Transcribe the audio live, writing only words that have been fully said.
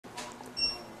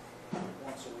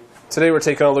Today we're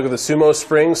taking a look at the Sumo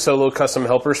Springs Solo Custom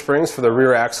Helper Springs for the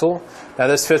rear axle. Now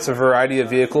this fits a variety of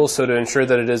vehicles, so to ensure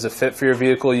that it is a fit for your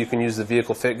vehicle, you can use the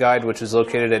Vehicle Fit Guide, which is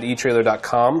located at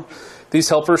etrailer.com. These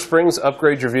helper springs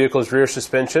upgrade your vehicle's rear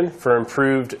suspension for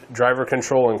improved driver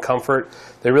control and comfort.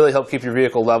 They really help keep your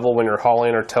vehicle level when you're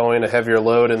hauling or towing a heavier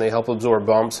load, and they help absorb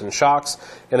bumps and shocks,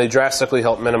 and they drastically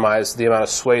help minimize the amount of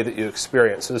sway that you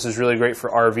experience. So this is really great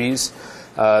for RVs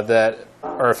that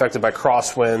are affected by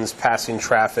crosswinds, passing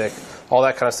traffic, all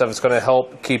that kind of stuff. It's going to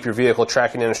help keep your vehicle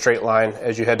tracking in a straight line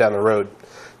as you head down the road.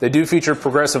 They do feature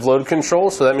progressive load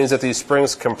control, so that means that these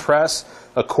springs compress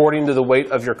according to the weight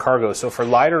of your cargo. So for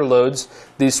lighter loads,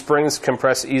 these springs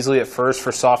compress easily at first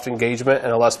for soft engagement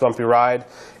and a less bumpy ride.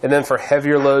 And then for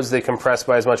heavier loads, they compress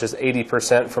by as much as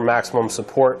 80% for maximum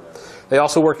support. They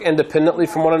also work independently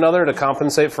from one another to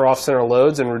compensate for off-center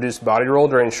loads and reduce body roll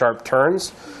during sharp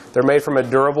turns. They're made from a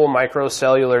durable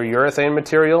micro-cellular urethane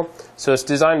material, so it's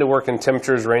designed to work in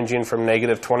temperatures ranging from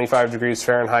negative 25 degrees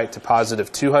Fahrenheit to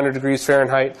positive 200 degrees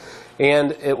Fahrenheit,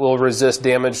 and it will resist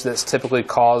damage that's typically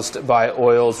caused by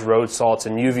oils, road salts,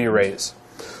 and UV rays.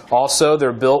 Also,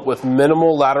 they're built with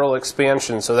minimal lateral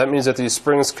expansion, so that means that these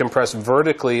springs compress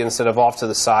vertically instead of off to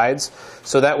the sides,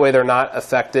 so that way they're not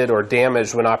affected or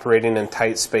damaged when operating in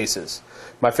tight spaces.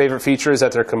 My favorite feature is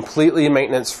that they're completely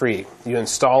maintenance-free. You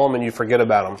install them and you forget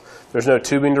about them. There's no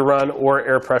tubing to run or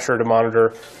air pressure to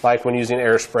monitor like when using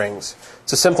air springs.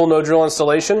 It's a simple no-drill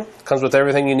installation. Comes with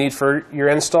everything you need for your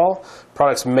install.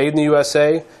 Products made in the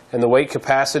USA, and the weight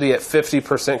capacity at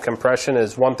 50% compression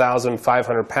is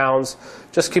 1,500 pounds.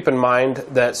 Just keep in mind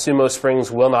that Sumo Springs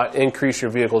will not increase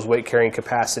your vehicle's weight carrying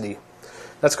capacity.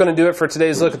 That's going to do it for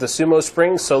today's look at the Sumo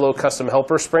Springs Solo Custom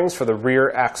Helper Springs for the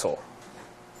rear axle.